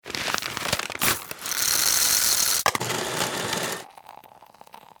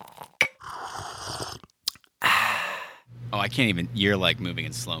I can't even. You're like moving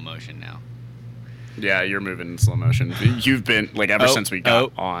in slow motion now. Yeah, you're moving in slow motion. You've been like ever since we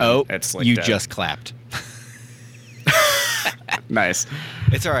got on. Oh, it's like you dead. just clapped. Nice.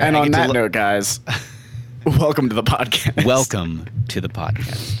 It's all right. And on that note, guys, welcome to the podcast. Welcome to the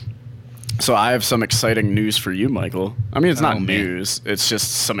podcast. So I have some exciting news for you, Michael. I mean, it's not man. news. It's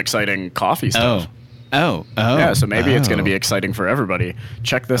just some exciting coffee stuff. Oh. Yeah, so maybe it's going to be exciting for everybody.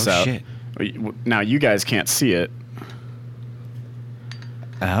 Check this out. Shit. Now, you guys can't see it,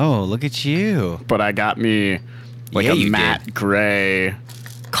 Oh, look at you. but I got me like Yeah, a you matte gray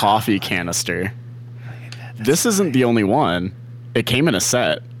coffee canister. This isn't the only one. It came in a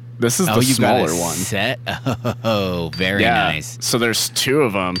set. This is the you smaller got a one. set? Oh, very nice. So there's two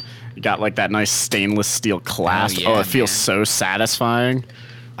of them. You got like that nice stainless steel clasp. yeah, it feels man. so satisfying.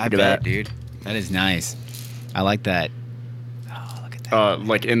 I Look at bet, that. dude. That is nice. I like that. Oh, look at that.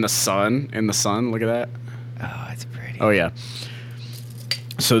 Like in the sun. Look at that. Oh, it's pretty. Oh yeah.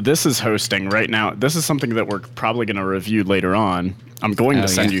 So this is hosting right now. This is something that we're probably going to review later on. I'm going to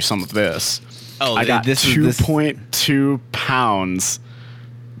send you some of this. Oh, I got this 2.2 pounds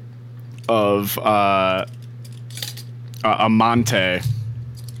of a Monte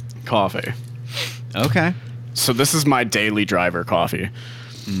coffee. Okay. So this is my daily driver coffee.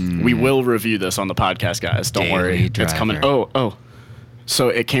 We will review this on the podcast, guys. Don't worry. Daily It's coming. driver. Oh. So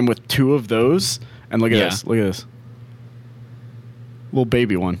it came with two of those. And look at Yeah. this. Look at this. Little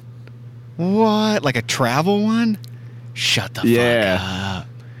baby one. What? Like a travel one? Shut the Yeah. fuck up.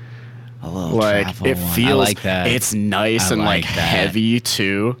 A little Like travel it one. feels I like that. It's nice I and like like that. heavy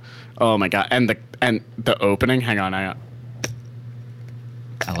too. Oh my god. And the opening, hang on. I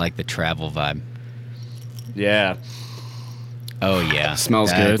like the travel vibe. Yeah. Oh yeah.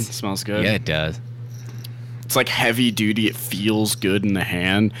 Smells good. That's- Smells good. Yeah, it does. It's like heavy duty. It feels good in the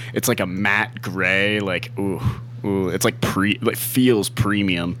hand. It's like a matte gray, like ooh. It's like feels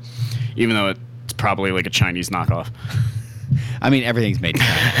premium, even though it's probably like a Chinese knockoff. I mean, everything's made in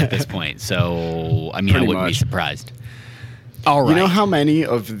China at this point, so I mean, Pretty I wouldn't be much. surprised. All right. You know how many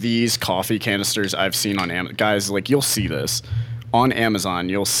of these coffee canisters I've seen on Amazon? Guys, like you'll see this on Amazon.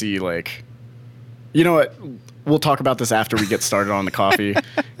 You'll see like, you know what? We'll talk about this after we get started on the coffee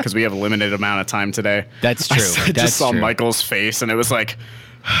because we have a limited amount of time today. That's true. I That's just saw true. Michael's face and it was like,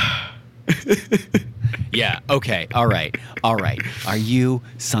 Yeah. Okay. All right. Are you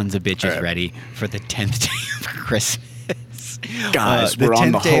sons of bitches All right. ready for the 10th day of Christmas? guys, The we're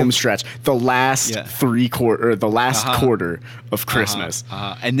on the 10th day home of- stretch. The last Yeah. quarter of Christmas.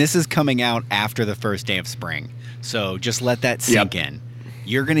 And this is coming out after the first day of spring. So just let that sink Yep. in.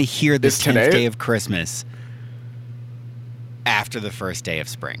 You're going to hear the Is 10th today- day of Christmas after the first day of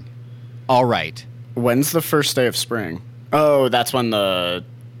spring. All right. When's the first day of spring? Oh, that's when the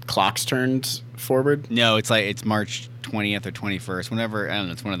clocks turned forward? No, it's March 20th or 21st. Whenever, I don't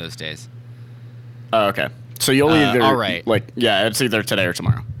know, it's one of those days. Oh, okay. So you'll either, all right. it's either today or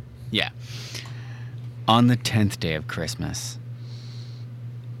tomorrow. Yeah. On the 10th day of Christmas,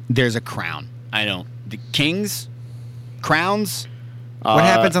 there's a crown. The kings? Crowns? What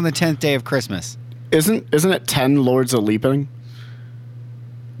happens on the 10th day of Christmas? Isn't it 10 Lords of Leaping?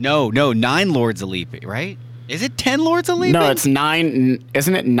 No, 9 Lords of Leaping, right? Is it 10 Lords of Leaping? No, it's 9.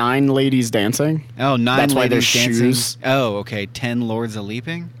 Isn't it 9 ladies dancing? Oh, 9 That's why ladies there's dancing. shoes. Oh, okay. 10 Lords of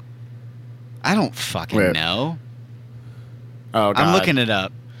Leaping? I don't fucking Wait. know. Oh, God. I'm looking it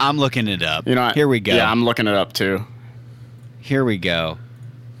up. You know what? Here we go. Yeah, I'm looking it up too. Here we go.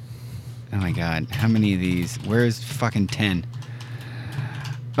 Oh my God. How many of these? Where's fucking 10?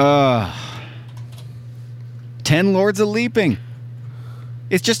 10 Lords of Leaping.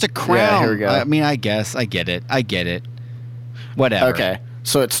 It's just a crown. Yeah, here we go. I mean, I guess. I get it. Whatever. Okay.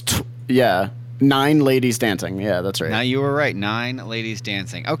 So it's, 9 ladies dancing. Yeah, that's right. Now you were right. 9 ladies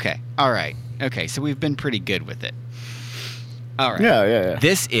dancing. Okay. All right. Okay. So we've been pretty good with it. All right. Yeah.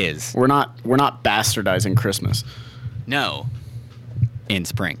 This is We're not bastardizing Christmas in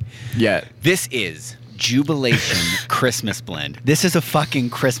spring. yet. This is Jubilation Christmas Blend. This is a fucking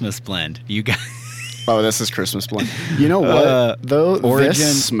Christmas blend. You guys. Oh, this is Christmas blend. You know what? Though Origin-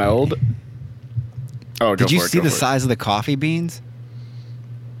 this smelled. Oh, go Did you for it, see go the for it. size of the coffee beans?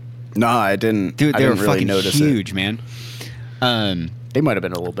 No, I didn't. Dude, I they were didn't really fucking notice huge, man. They might have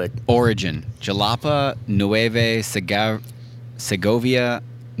been a little big. Origin, Jalapa, Nueve, Segovia,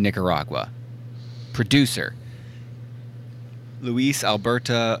 Nicaragua. Producer, Luis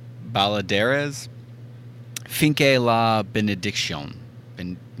Alberto Baladeres, Finque La Benedicción.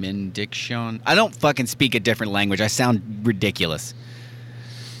 Benedicción? I don't fucking speak a different language. I sound ridiculous.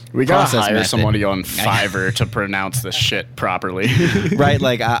 We gotta process hire method. somebody on Fiverr to pronounce this shit properly. Right,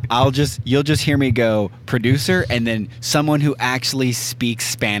 like you'll just hear me go producer, and then someone who actually speaks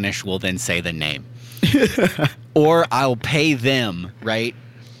Spanish will then say the name, or I'll pay them, right,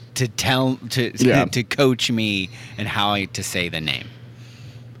 to coach me and how to say the name.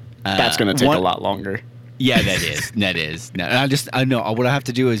 That's gonna take a lot longer. Yeah, that is. No, I know what I have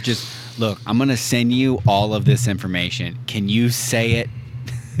to do is just look. I'm gonna send you all of this information. Can you say it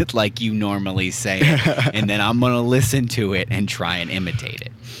like you normally say it? And then I'm gonna listen to it and try and imitate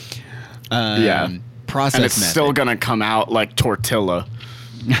it. Process and it's method. still gonna come out like tortilla.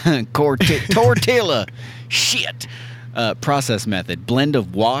 Tortilla. Shit. Process method: blend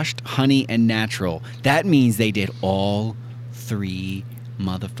of washed, honey, and natural. That means they did all three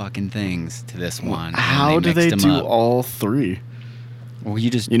motherfucking things to this one. How do they mixed do them up. all three? Well,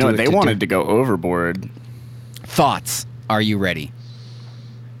 you just know they wanted to go overboard. Thoughts? Are you ready?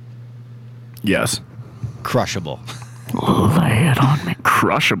 Yes. Crushable. Lay it on me.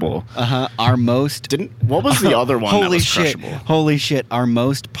 Crushable. Our most what was the other one that holy was shit! crushable? Holy shit! Our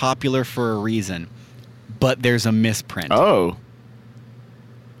most popular for a reason, but there's a misprint. Oh.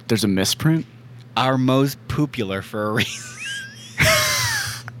 There's a misprint? Our most popular for a reason.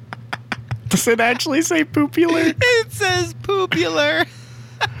 Does it actually say popular? It says popular.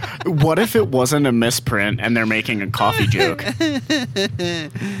 What if it wasn't a misprint and they're making a coffee joke?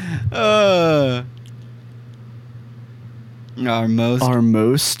 Our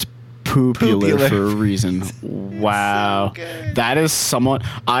most popular for a reason. Wow. So good. That is someone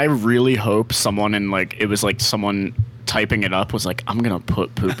I really hope someone in like it was like someone typing it up was like, I'm gonna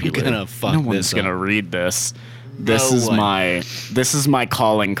put popular. gonna fuck no this one's gonna up. read this. No This is my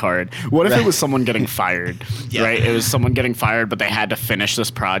calling card. What if it was someone getting fired? Yeah. Right? It was someone getting fired, but they had to finish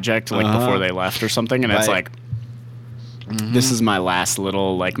this project like before they left or something, and it's Right. like this is my last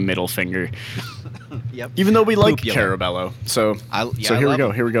little like middle finger. Yep. Even though we like Popular. Carabello. So I here we love go.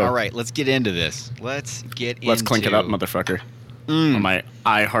 it. Here we go. All right, let's get into this. Let's Clink it up, motherfucker. On my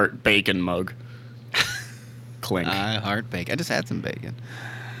I Heart Bacon mug. Clink. I heart bacon. I just had some bacon.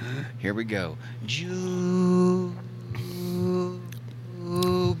 Here we go. Jubilation.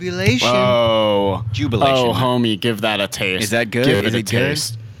 Oh. Jubilation. Oh, homie, give that a taste. Is that good? Give Is it a it good?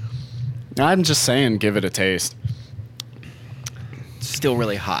 taste. I'm just saying, give it a taste. It's still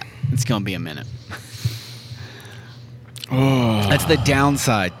really hot. It's gonna be a minute. Oh. That's the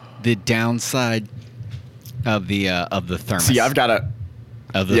downside. The downside of the thermos. See, I've got a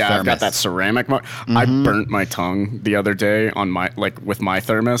of the thermos. I've got that ceramic mug. I burnt my tongue the other day on my with my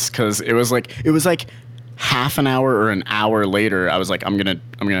thermos because it was like half an hour or an hour later. I was like, I'm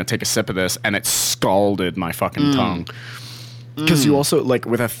gonna take a sip of this, and it scalded my fucking tongue. Because you also like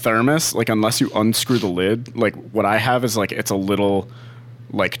with a thermos, like unless you unscrew the lid, like what I have is like it's a little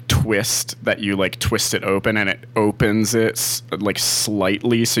like twist that you like twist it open and it opens it like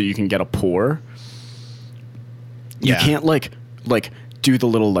slightly so you can get a pour. You can't like do the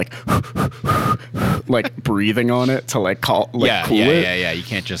little like like breathing on it to like cool it. Yeah. You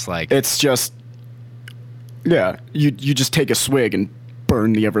can't just like. It's just you just take a swig and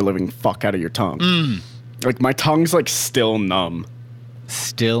burn the ever living fuck out of your tongue. Like my tongue's like still numb.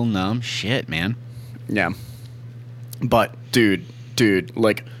 Still numb? Shit, man. Yeah. But dude,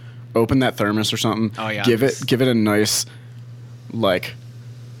 like open that thermos or something. Oh yeah. Give it a nice like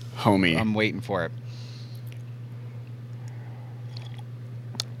homie. I'm waiting for it.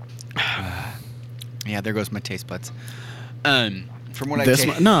 Yeah, there goes my taste buds. From what you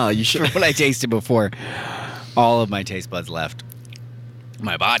should. from what I tasted before, all of my taste buds left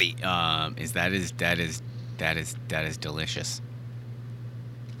my body. That is delicious.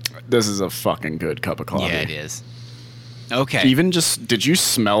 This is a fucking good cup of coffee. Yeah, it is. Okay. Even just, did you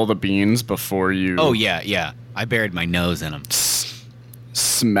smell the beans before you? Oh yeah. I buried my nose in them.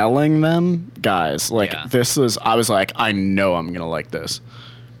 Smelling them, guys. Like this was. I was like, I know I'm gonna like this.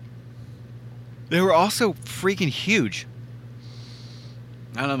 They were also freaking huge.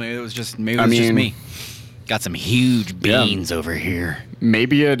 I don't know. Maybe it was just me. Got some huge beans over here.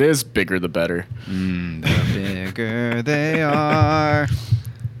 Maybe it is bigger the better. The bigger they are,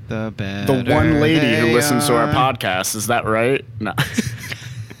 the better. The one lady who listens to our are. podcast, is that right? No.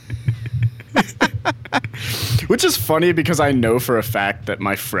 Which is funny because I know for a fact that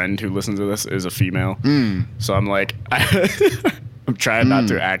my friend who listens to this is a female. So I'm like, I'm trying not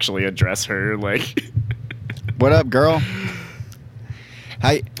to actually address her. Like, What up, girl?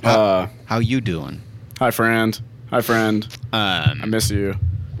 How you doing? Hi, friend. I miss you.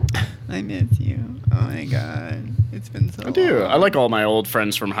 I miss you. Oh my god, it's been so. I do. I like all my old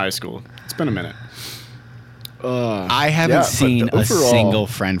friends from high school. It's been a minute. I haven't yeah, seen but a overall, single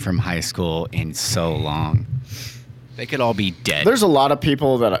friend from high school in so long. They could all be dead. There's a lot of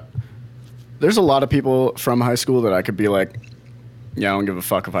people from high school that I could be like, yeah, I don't give a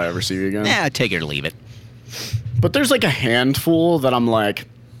fuck if I ever see you again. Yeah, take it or leave it. But there's like a handful that I'm like,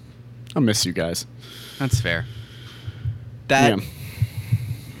 I miss you guys. That's fair. That Yeah.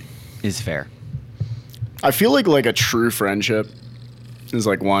 is fair. I feel like a true friendship is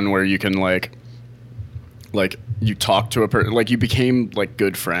like one where you can like you talk to a person, like you became like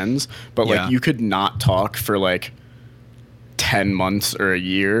good friends, but Yeah. like you could not talk for like 10 months or a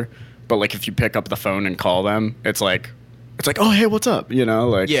year, but like if you pick up the phone and call them, it's like, oh, hey, what's up? You know,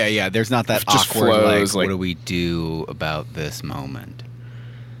 like Yeah. There's not that It just awkward, flows, what like- do we do about this moment?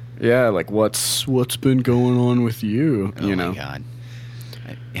 yeah, like what's been going on with you? Oh You my know, God.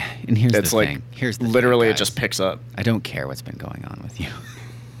 And here's it's the like thing. Here's the literally thing, it just guys. picks up. I don't care what's been going on with you.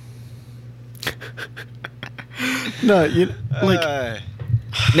 No, like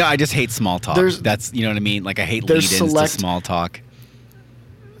No, I just hate small talk. There's- That's, you know what I mean? Like, I hate there's lead-ins to select- small talk.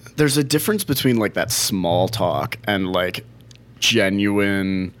 there's a difference between like that small talk and like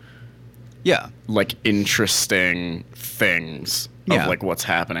genuine, Yeah. like interesting things Yeah. of like what's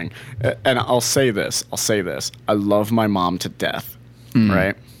happening. And I'll say this. I love my mom to death,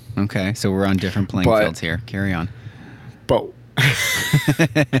 right? Okay, so we're on different playing But- fields here. Carry on. But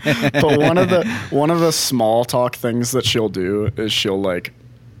but one of the small talk things that she'll do is she'll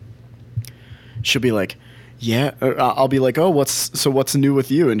be like, yeah, I'll be like, oh, what's new with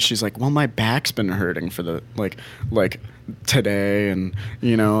you? And she's like, well, my back's been hurting for the like today, and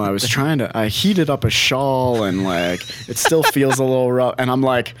you know, I heated up a shawl, and like it still feels a little rough, and I'm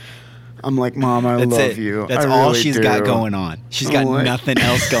like, Mom, I That's love it. you. That's I all really she's do." got going on. She's got I'm like- nothing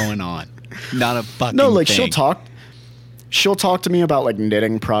else going on. Not a fucking No, like thing. she'll talk to me about like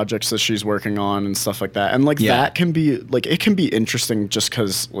knitting projects that she's working on and stuff like that. And like Yeah. that can be like, it can be interesting just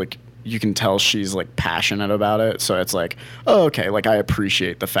cause like you can tell she's like passionate about it. So it's like, oh, okay. Like I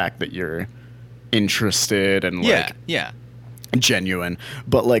appreciate the fact that you're interested and like Yeah. genuine.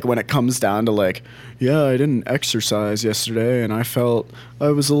 But like when it comes down to like, yeah, I didn't exercise yesterday and I felt I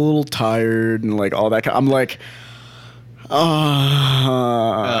was a little tired and like all that. I'm like,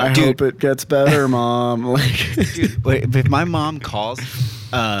 I dude. hope it gets better, Mom. Like, Dude, wait, if my mom calls,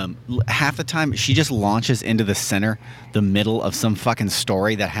 half the time she just launches into the middle of some fucking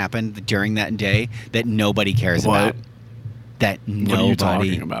story that happened during that day that nobody cares What? about. That What are you nobody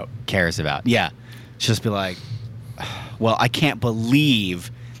talking about? cares about. Yeah. She'll just be like, well, I can't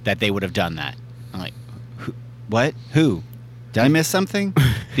believe that they would have done that. I'm like, what? Who? Did I miss something?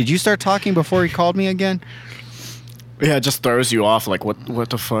 Did you start talking before he called me again? yeah, it just throws you off. Like, what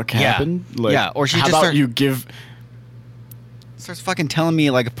the fuck Yeah. happened? Like, Yeah, or she how just about start- you give? Starts fucking telling me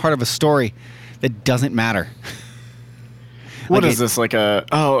like a part of a story that doesn't matter. What Like is this like a?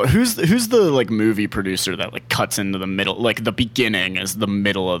 Oh, who's the like movie producer that like cuts into the middle? Like the beginning is the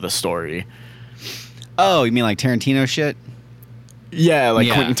middle of the story. Oh, you mean like Tarantino shit? Yeah, like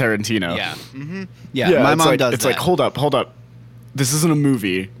Yeah. Quentin Tarantino. Yeah. Mm-hmm. Yeah, my it's mom like, does It's that. like, hold up. This isn't a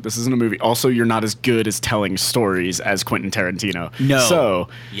movie. Also, you're not as good as telling stories as Quentin Tarantino. No. So,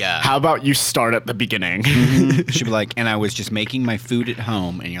 Yeah. how about you start at the beginning? She'd be like, and I was just making my food at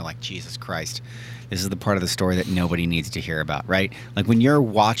home, and you're like, Jesus Christ, this is the part of the story that nobody needs to hear about, right? Like when you're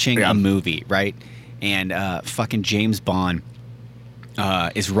watching Yeah. a movie, right, and fucking James Bond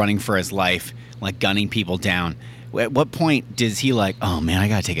is running for his life, like gunning people down. At what point does he like, oh man, I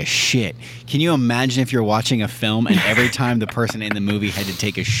gotta take a shit? Can you imagine if you're watching a film and every time the person in the movie had to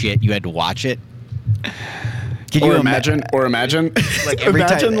take a shit, you had to watch it? Can Or you imagine, Like, every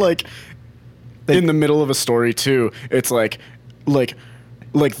imagine time- like in the middle of a story too. It's like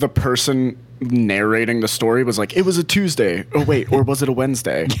the person narrating the story was like, it was a Tuesday. Oh wait, or was it a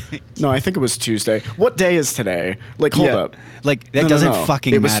Wednesday? No, I think it was Tuesday. What day is today? Like, hold Yeah. up. Like that No, doesn't no.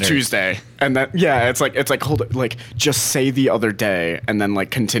 fucking It was matter. Tuesday, and that it's like hold up, like just say the other day, and then like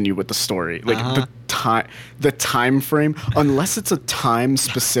continue with the story. Like the time frame, unless it's a time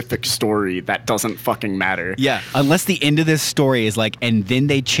specific story, that doesn't fucking matter. Yeah, unless the end of this story is like, and then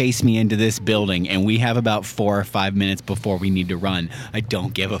they chase me into this building, and we have about 4 or 5 minutes before we need to run. I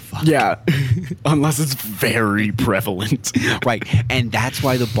don't give a fuck. Yeah, unless it's very prevalent. Right, and that's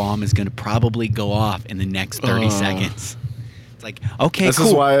why the bomb is going to probably go off in the next 30 seconds. It's like, okay, This is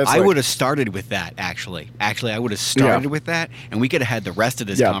cool. why it's I like- would have started with that, actually. I would have started Yeah. with that, and we could have had the rest of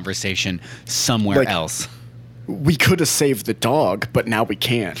this Yeah. conversation somewhere Like- else. We could have saved the dog, but now we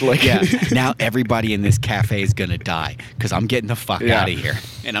can't. Like, Yeah, now everybody in this cafe is going to die because I'm getting the fuck Yeah. out of here.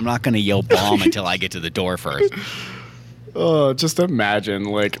 And I'm not going to yell bomb until I get to the door first. Just imagine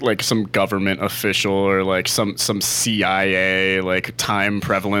like some government official or like some CIA like time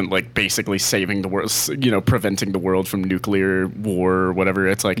prevalent, like basically saving the world, preventing the world from nuclear war or whatever.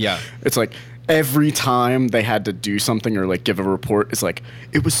 It's like, it's like every time they had to do something or like give a report, it's like,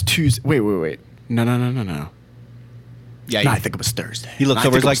 it was Tuesday. Wait. No. Yeah, no, I think it was Thursday. He looks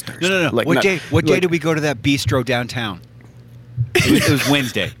over, he's like, no. Like, what day did we go to that bistro downtown? It was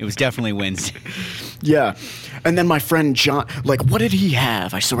Wednesday. It was definitely Wednesday. Yeah. And then my friend John, like, what did he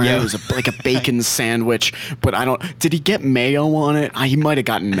have? I swear it was like a bacon sandwich, but did he get mayo on it? He might have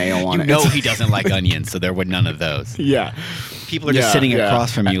gotten mayo on it. No, he doesn't like onions, so there were none of those. Yeah. People are just sitting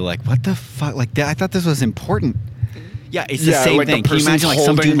across from you like, what the fuck? Like, I thought this was important. Yeah, it's the same like thing. The Can you imagine like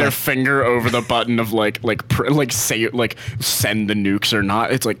some holding dude their like, finger over the button of say send the nukes or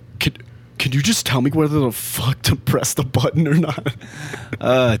not? It's like, could you just tell me whether the fuck to press the button or not?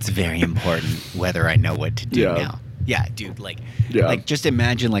 It's very important whether I know what to do now. Yeah, dude. Like just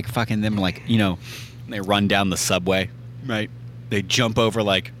imagine like fucking them like they run down the subway, right? They jump over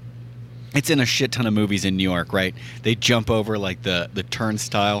like. It's in a shit ton of movies in New York, right? They jump over like the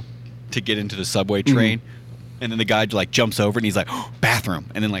turnstile to get into the subway train. Mm-hmm. And then the guy like jumps over and he's like, oh, bathroom.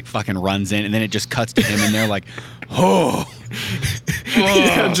 And then like fucking runs in. And then it just cuts to him and they're like,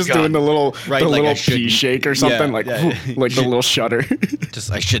 just God. Doing the little pee shake or something. Like the little shudder.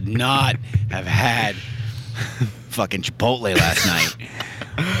 Just, I should not have had fucking Chipotle last night.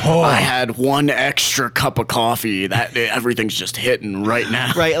 I had one extra cup of coffee. That everything's just hitting right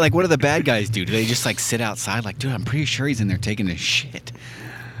now. Right. Like, what do the bad guys do? Do they just like sit outside? Like, dude, I'm pretty sure he's in there taking a shit.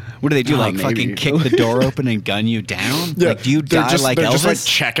 What do they do? Like maybe. Fucking kick the door open and gun you down? Yeah. Like, do you die like Elvis? They're just like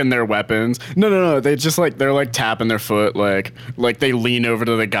checking their weapons. No. They just like they're like tapping their foot. Like they lean over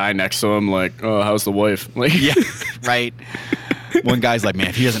to the guy next to them. Like, oh, how's the wife? Like, yeah, right. One guy's like, man,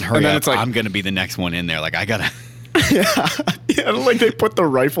 if he doesn't hurry up, like, I'm gonna be the next one in there. Like, I gotta. Yeah, like they put the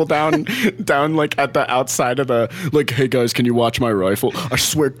rifle down like at the outside of the like, hey guys, can you watch my rifle? I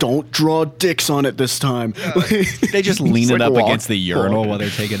swear, don't draw dicks on it this time. They just lean it up against the urinal while they're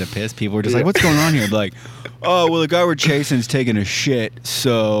taking a piss. People are just like, what's going on here? Like, oh, well, the guy we're chasing's taking a shit,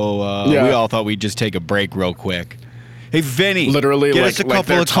 so we all thought we'd just take a break real quick. Hey, Vinny, literally, get like, us a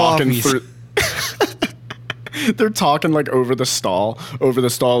couple of coffees. They're talking like over the stall,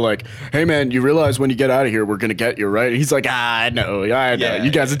 like, hey man, you realize when you get out of here, we're gonna get you, right? And he's like, I know. You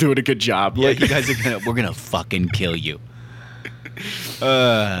guys are doing a good job. Yeah, like, you guys we're gonna fucking kill you.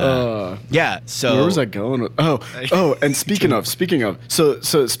 Yeah. So where was I going? And speaking of, so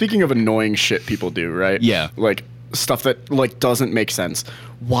speaking of annoying shit people do, right? Yeah. Like stuff that like doesn't make sense.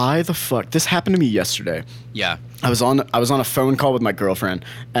 Why the fuck? This happened to me yesterday. Yeah. I was on a phone call with my girlfriend,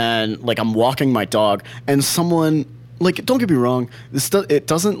 and like I'm walking my dog, and someone, like, don't get me wrong, it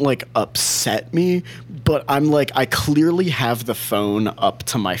doesn't like upset me, but I'm like, I clearly have the phone up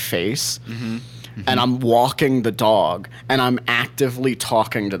to my face. Mm-hmm. Mm-hmm. And I'm walking the dog, and I'm actively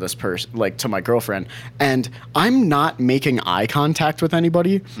talking to this person, like to my girlfriend, and I'm not making eye contact with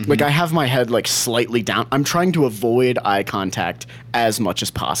anybody. Mm-hmm. Like I have my head like slightly down. I'm trying to avoid eye contact as much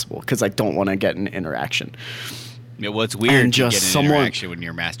as possible because I don't want to get an interaction. Yeah, well, it's weird and just to get an interaction when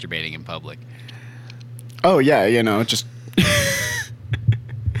you're masturbating in public. Oh yeah, just.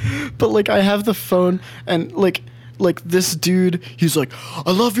 But like I have the phone, and like this dude, he's like,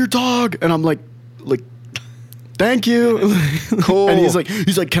 I love your dog, and I'm like, thank you. Cool. And he's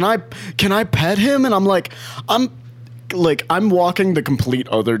like, can I pet him? And I'm walking the complete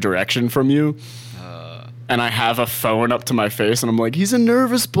other direction from you. And I have a phone up to my face, and I'm like, he's a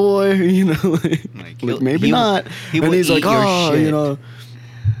nervous boy, maybe not. And he's like, oh,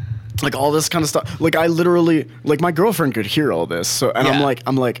 like all this kind of stuff. Like I literally, like my girlfriend could hear all this. So, and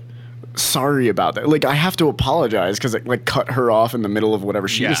I'm like, sorry about that. Like I have to apologize because it like cut her off in the middle of whatever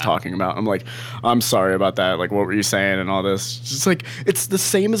she was talking about. I'm like, I'm sorry about that. Like, what were you saying and all this? Just like, it's the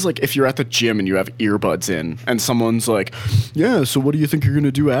same as like if you're at the gym and you have earbuds in and someone's like, yeah, so what do you think you're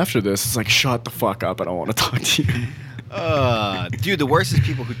gonna do after this? It's like, shut the fuck up. I don't want to talk to you. Dude, the worst is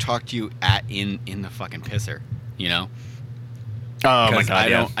people who talk to you in the fucking pisser. Oh my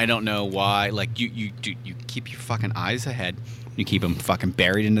god! I don't know why. Like you keep your fucking eyes ahead. You keep them fucking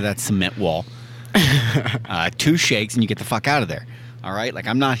buried into that cement wall. 2 shakes and you get the fuck out of there. All right? Like,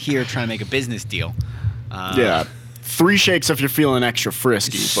 I'm not here trying to make a business deal. 3 shakes if you're feeling extra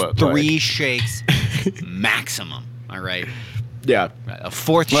frisky. But 3 shakes maximum. All right? Yeah. A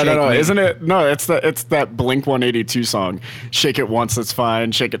 4th shake. No. Isn't it? No, it's that Blink 182 song. Shake it once, that's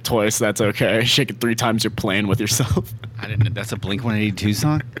fine. Shake it twice, that's okay. Shake it 3 times, you're playing with yourself. I didn't know. That's a Blink 182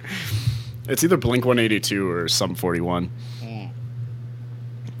 song? It's either Blink 182 or Sum 41.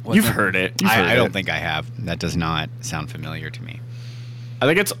 You've heard it. I don't think I have. That does not sound familiar to me. I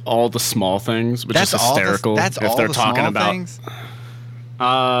think it's All the Small Things, which is hysterical. That's if all they're the talking small about. things?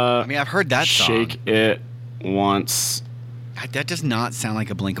 I mean, I've heard that song. Shake It Once. That does not sound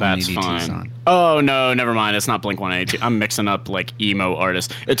like a Blink That's 182 fine. song. Oh no, never mind. It's not Blink 182. I'm mixing up like emo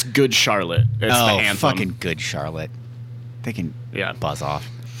artists. It's Good Charlotte. It's the anthem. Fucking Good Charlotte. They can buzz off.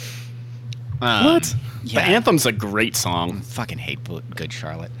 What? Yeah. The anthem's a great song, Fucking hate Good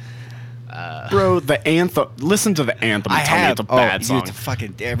Charlotte. bro. The anthem. Listen to the anthem. And tell me it's a bad song.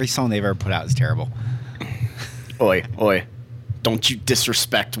 It's every song they've ever put out is terrible. Oi, oi. Don't you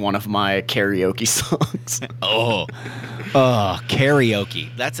disrespect one of my karaoke songs. Oh,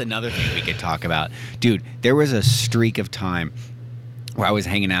 karaoke. That's another thing we could talk about. Dude, there was a streak of time where I was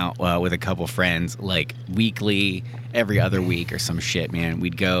hanging out with a couple friends, like weekly, every other week or some shit, man.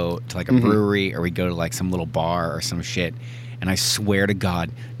 We'd go to like a brewery or we'd go to like some little bar or some shit. And I swear to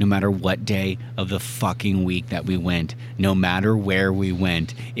God, no matter what day of the fucking week that we went, no matter where we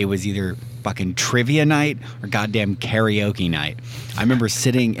went, it was either fucking trivia night or goddamn karaoke night. I remember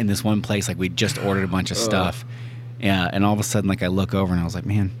sitting in this one place, like we'd just ordered a bunch of stuff. Yeah, and all of a sudden, like I look over and I was like,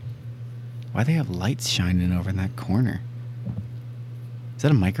 man, why do they have lights shining over in that corner? Is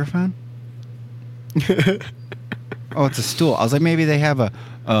that a microphone? Oh, it's a stool. I was like, maybe they have a...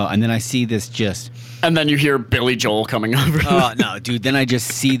 and then I see this just... And then you hear Billy Joel coming over. Oh, no, dude. Then I just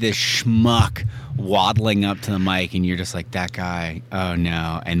see this schmuck waddling up to the mic, and you're just like, that guy, oh,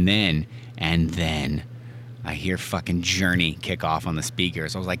 no. And then I hear fucking Journey kick off on the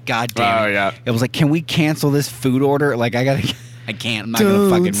speakers. I was like, God damn it. Oh, yeah. It was like, can we cancel this food order? Like, I can't. I'm not going to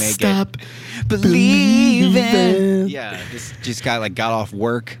fucking make stop it. Believing. Yeah, this guy, like, got off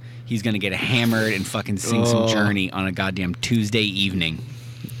work. He's going to get hammered and fucking sing some Journey on a goddamn Tuesday evening.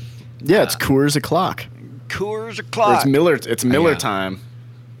 Yeah, it's Coors o'clock. Coors Or o'clock. it's Miller. It's Miller Yeah. time.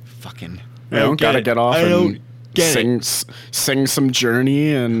 Fucking. You know, gotta get off and get sing some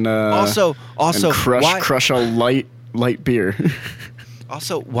Journey and Also, and why, crush a light beer.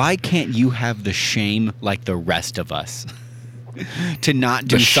 Also, why can't you have the shame like the rest of us to not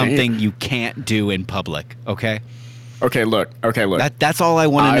do The shame? something you can't do in public? Okay. Okay, look. That's all I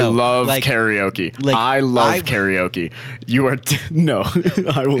want to know. I love like, karaoke. like, I love karaoke. You are no.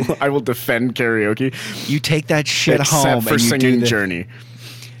 I will defend karaoke. You take that shit except home for and you singing do Journey.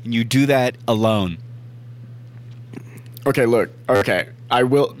 And you do that alone. Okay, look. Okay, I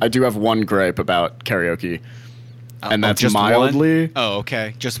do have one gripe about karaoke, and that's just mildly. one? Oh,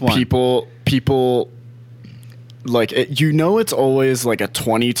 okay, just one. People, like it, it's always like a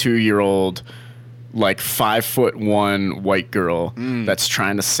 22-year-old, like 5'1" white girl that's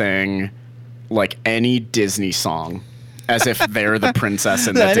trying to sing like any Disney song, as if they're the princess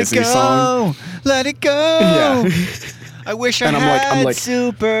in the Disney song. Let it go. Yeah. I wish I And had I'm like,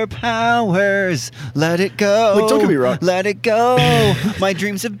 superpowers. Let it go. Like, don't get me wrong. Let it go. My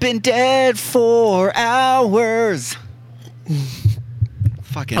dreams have been dead for hours.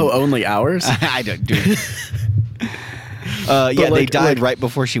 Fucking. Oh, only hours? I don't do it. Yeah, they like- died like- right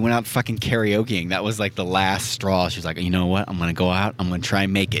before she went out fucking karaokeing. That was like the last straw. She was like, you know what? I'm going to go out. I'm going to try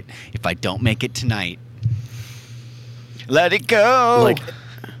and make it. If I don't make it tonight, let it go. Like,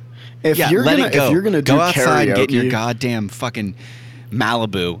 if you're let gonna it go. if you're gonna do go outside karaoke, and get in your goddamn fucking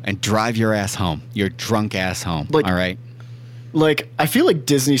Malibu and drive your ass home. Your drunk ass home. Like, all right. like I feel like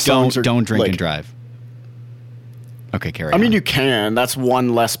Disney songs Don't drink like, and drive. Okay, carry I mean, on. you can. That's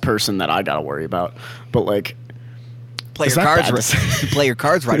one less person that I gotta worry about. But like, play is your that cards bad right. to say? You play your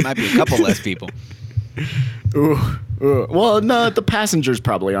cards right. Might be a couple less people. ooh. Well, no, the passengers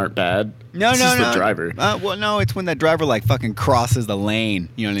probably aren't bad. No, It's no, just no. the driver. Well, no, it's when that driver like fucking crosses the lane.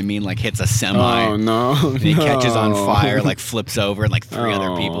 You know what I mean? Like hits a semi. Oh no! And he catches on no. fire, like flips over, and like three other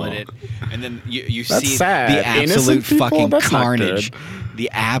Oh. people hit it. And then you That's see sad. the absolute Innocent people? fucking That's not carnage. good. The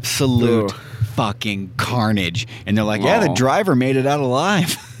absolute Ugh. fucking carnage. And they're like, yeah, the Aw. driver made it out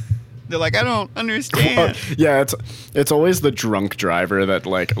alive. They're like, I don't understand. Yeah, it's always the drunk driver that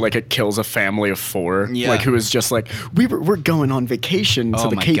like it kills a family of four. Yeah. Like who is just like we're going on vacation to Oh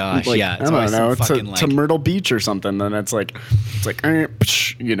the my Cape. gosh, like, yeah, it's I don't always some know fucking, to like- Myrtle Beach or something. Then it's like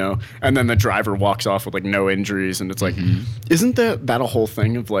psh, you know, and then the driver walks off with like no injuries, and it's like, isn't that a whole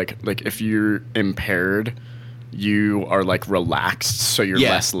thing of like if you're impaired, you are like relaxed, so you're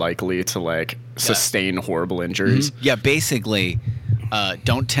Yeah. less likely to like sustain horrible injuries. Yeah, basically,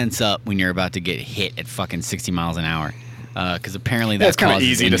 don't tense up when you're about to get hit at fucking 60 miles an hour. Because apparently that That's kind of causes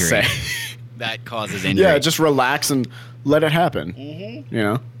easy injury. to say. That causes injury. Yeah, just relax and let it happen. You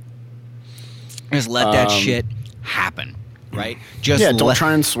know. Just let that shit happen, right? Just Yeah, don't let,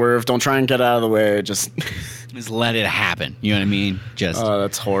 try and swerve. Don't try and get out of the way. Just Just let it happen. You know what I mean? Just Oh,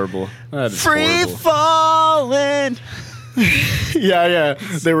 that's horrible. That is free horrible. falling. Yeah.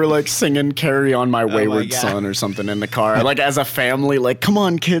 They were like singing "Carry On My Wayward God. Son" or something in the car, like as a family. Like, come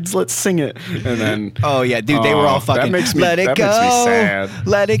on, kids, let's sing it. And then, Oh yeah, dude, they were all fucking. That makes me, let it that go. makes me sad.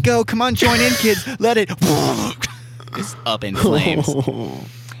 Let it go. Come on, join in, kids. Let it. Just up in flames.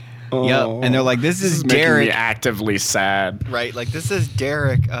 Yep. And they're like, "This is making Derek." me actively sad. Right, like this is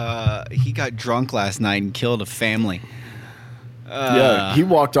Derek. He got drunk last night and killed a family. Yeah, he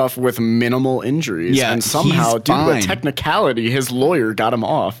walked off with minimal injuries. Yeah, and somehow, he's due to a fine. technicality, his lawyer got him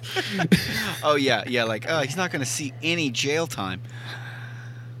off. Oh yeah, like he's not gonna see any jail time.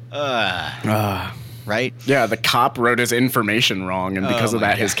 Right? Yeah, the cop wrote his information wrong, and because Oh of my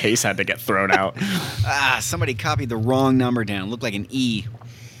that, his God. case had to get thrown out. Somebody copied the wrong number down. It looked like an E.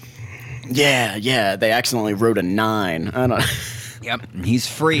 Yeah, they accidentally wrote a 9. I don't. Yep, he's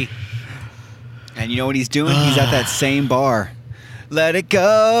free. And you know what he's doing? He's at that same bar. Let it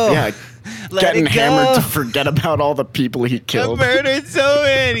go. Yeah, Let getting it go. hammered to forget about all the people he I killed. murdered so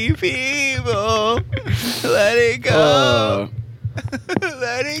many people. Let it go.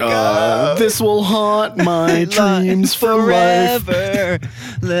 Let it go. This will haunt my dreams for life. forever.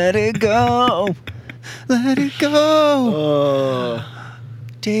 Let it go. Let it go.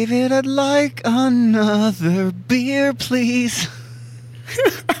 David, I'd like another beer, please.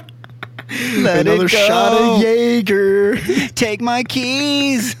 Let Another it go. shot of Jaeger. Take my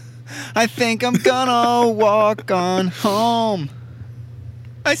keys. I think I'm gonna walk on home.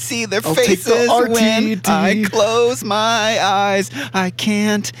 I see their I'll take the faces when RTD. I close my eyes. I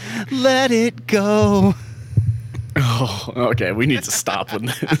can't let it go. Oh, okay, we need to stop with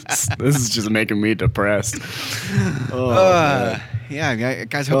this. This is just making me depressed. Man. Yeah,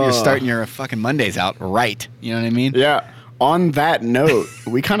 guys, hope you're starting your fucking Mondays out right. You know what I mean? Yeah. On that note,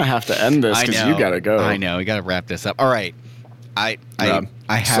 we kind of have to end this because you gotta go. I know. We gotta wrap this up. All right. I Yeah,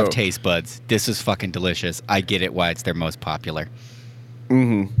 have so- taste buds. This is fucking delicious. I get it why it's their most popular.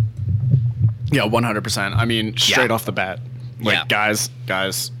 Yeah, 100%. I mean, straight off the bat, like guys,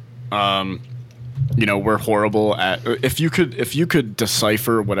 you know, we're horrible at. If you could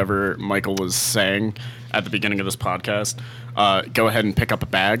decipher whatever Michael was saying at the beginning of this podcast, go ahead and pick up a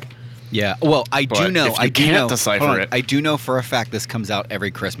bag. Yeah. Well, I But do know. if you I do can't know. decipher hold on, it- I do know for a fact this comes out every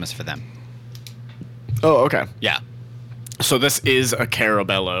Christmas for them. Oh, okay. Yeah. So this is a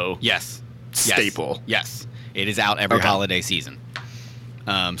Carabello. Yes. Staple. Yes. It is out every Okay. holiday season.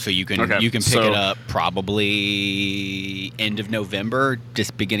 So you can Okay, pick so- it up probably end of November,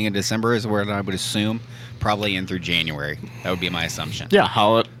 just beginning of December is where I would assume, probably in through January. That would be my assumption. Yeah,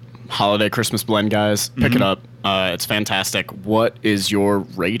 holiday Christmas blend, guys. Pick it up. It's fantastic. What is your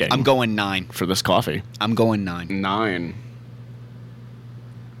rating? I'm going 9. for this coffee. I'm going 9. 9.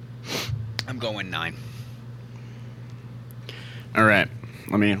 I'm going 9. All right.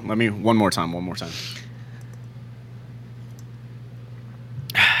 Let me one more time.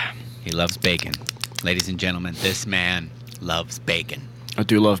 He loves bacon. Ladies and gentlemen, this man loves bacon. I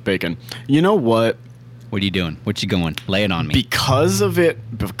do love bacon. You know what? What are you doing? What you going? Lay it on me. Because of it,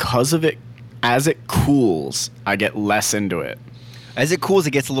 as it cools, I get less into it. As it cools,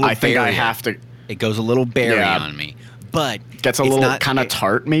 it gets a little I think I berry. have to. It goes a little berry Yeah. on me. But Gets a it's little not- kind of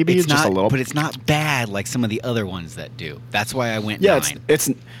tart, maybe It's just not, a little. but it's not bad like some of the other ones that do. That's why I went yeah, 9. it's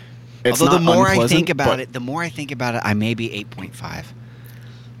Although not the more I unpleasant, think about but it, I may be 8.5.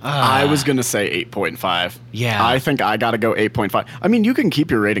 I was gonna say 8.5. Yeah. I think I gotta go 8.5. I mean, you can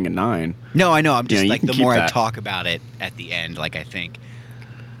keep your rating at 9. No, I know. I'm just you like can the keep more I that. talk about it at the end, like I think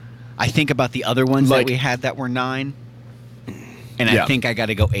about the other ones Like- that we had that were 9, and Yeah. I think I got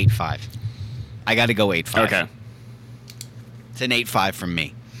to go 8.5. I got to go 8.5. Okay. It's an 8.5 from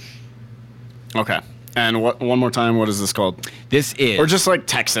me. Okay. And one more time, what is this called? This is Or just like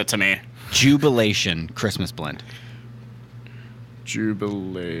text it to me. Jubilation Christmas Blend.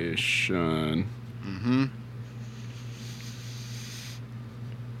 Jubilation.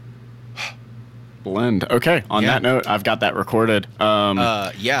 Blend. Okay. On Yeah. that note, I've got that recorded.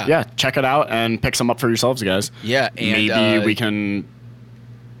 Yeah. Yeah, check it out and pick some up for yourselves, guys. Yeah, and Maybe we can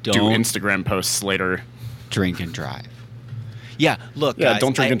do don't Instagram posts later. drink and drive. Yeah, look, Yeah, guys,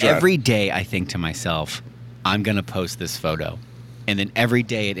 don't drink and drive. every day I think to myself, I'm going to post this photo. And then every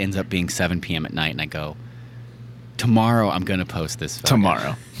day it ends up being 7 p.m. at night, and I go, tomorrow I'm going to post this photo.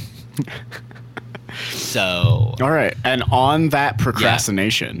 Tomorrow. So, All right. And on that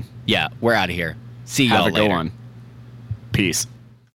procrastination, yeah, we're out of here. See have y'all a later. go on. Peace.